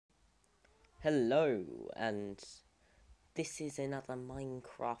Hello, and this is another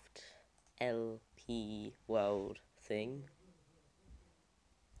Minecraft LP world thing.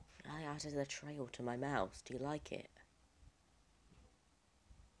 I added a trail to my mouse. Do you like it?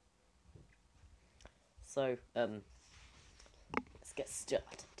 So, let's get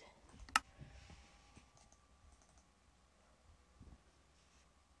started.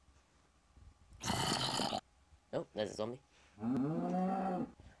 Oh, there's a zombie.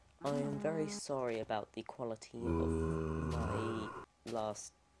 I am very sorry about the quality of my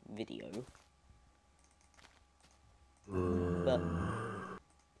last video, but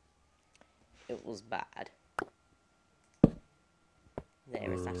it was bad.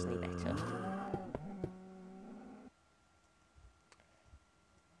 There is actually better.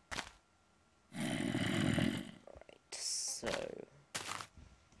 Right, so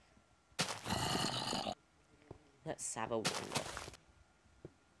let's have a wander.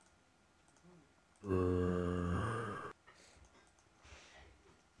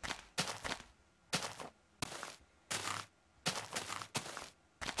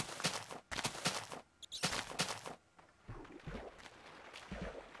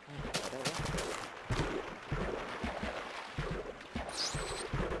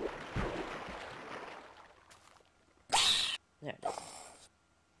 There it is.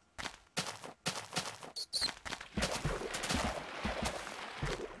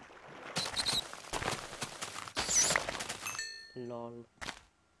 Lol.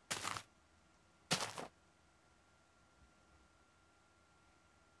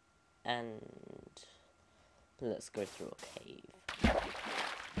 And let's go through a cave.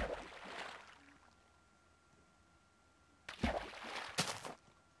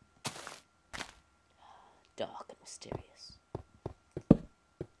 Dark and mysterious.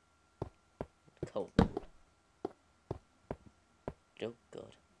 Cold. Oh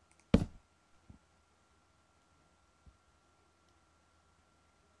god.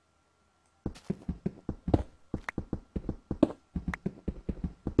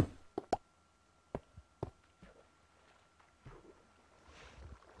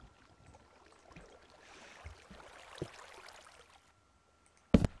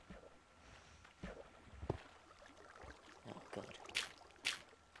 Oh god.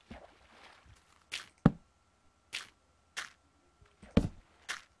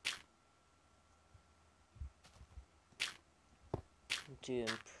 I'm doing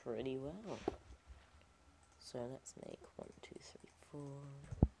pretty well. So let's make 1, 2, 3, 4.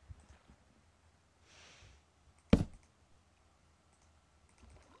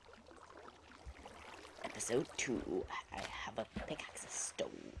 Episode 2. I have a pickaxe of stone.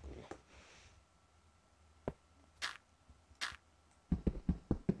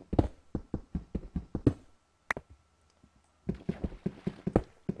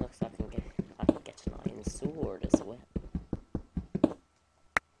 Looks like I can get an iron sword as well.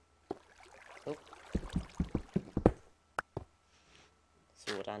 Oh.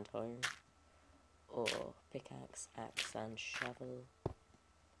 Sword and iron. Or pickaxe, axe and shovel.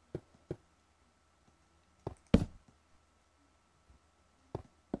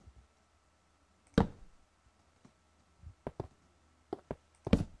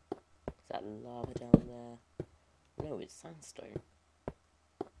 Is that lava down there? No, it's sandstone.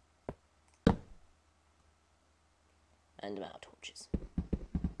 And I'm out of torches.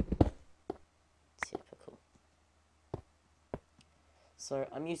 Typical. So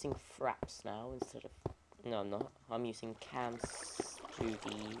I'm using fraps now instead of... No, I'm not. I'm using Cam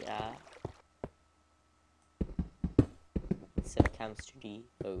Studio instead of Cam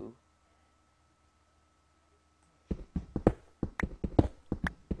Studio.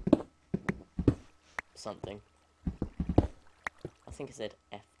 Something. I think I said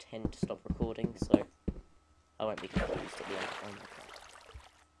F10 to stop recording, so I won't be confused at the end. Oh my god.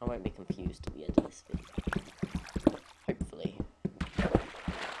 I won't be confused at the end of this video. Hopefully.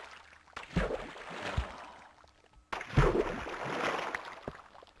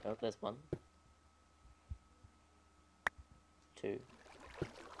 Oh, there's 1. 2.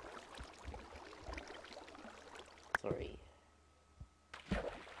 3.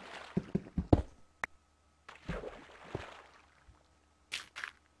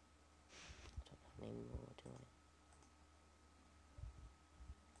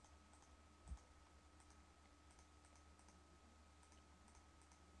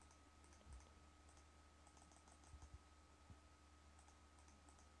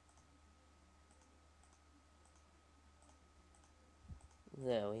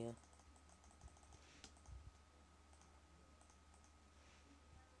 There we are.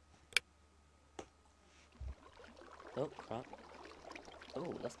 Oh crap.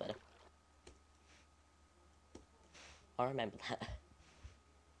 Oh, that's better. I remember that.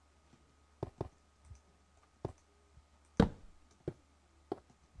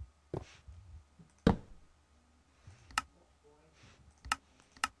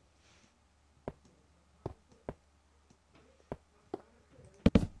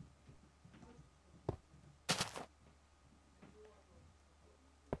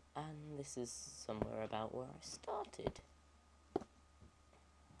 And this is somewhere about where I started.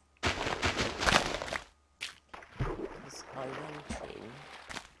 Because I went in...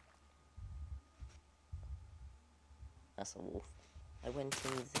 That's a wolf. I went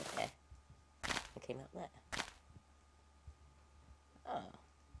in there and came out there. Ah.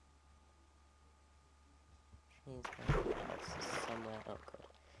 Which means my house is somewhere... Oh god.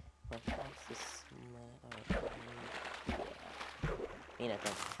 My house is somewhere... Oh, yeah. I mean, I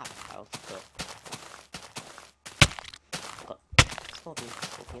don't have a house, but... God. Scorpion,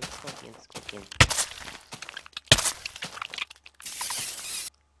 scorpion, scorpion, scorpion.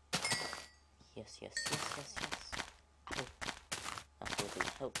 Yes, yes, yes, yes, yes. Apple. That will be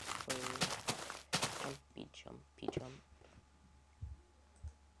helpful. Jumpy, jumpy, jump.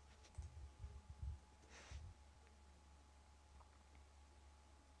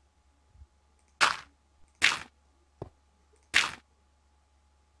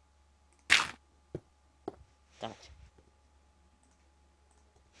 Damn it.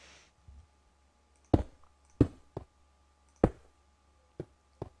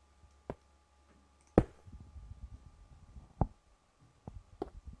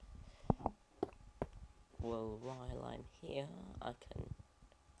 Well, while I'm here, I can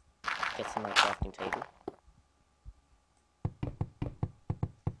get to my crafting table.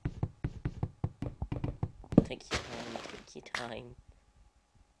 Take your time, take your time.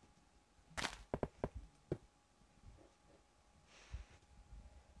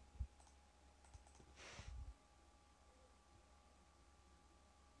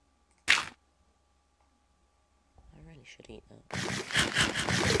 I really should eat that.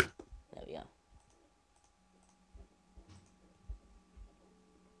 There we are.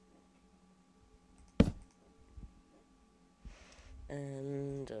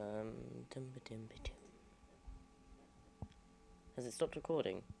 And, dum-ba-dum-ba-dum. Has it stopped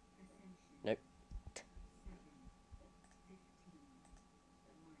recording? Nope.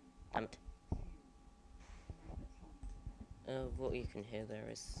 Damn it. What you can hear there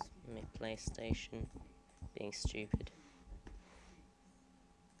is my PlayStation being stupid.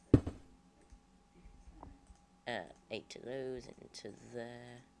 8 of those into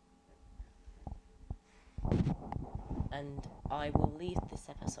there. And I will leave this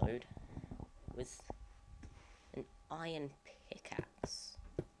episode with an iron pickaxe.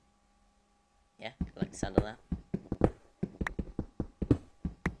 Yeah, you like the sound of that?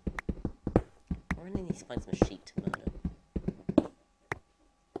 I really need to find some sheep to murder.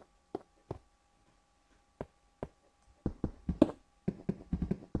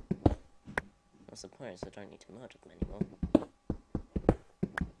 I suppose I don't need to murder them anymore.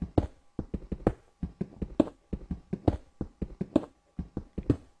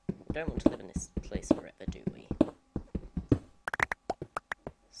 We don't want to live in this place forever, do we?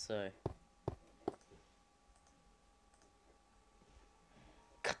 So...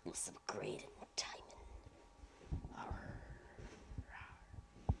 goodness of great and timing.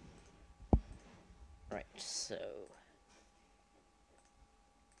 Right, so...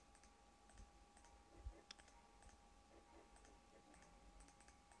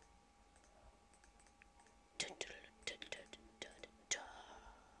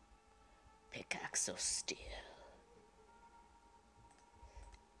 Pickaxe of steel.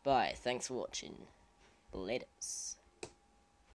 Bye, thanks for watching. Laters.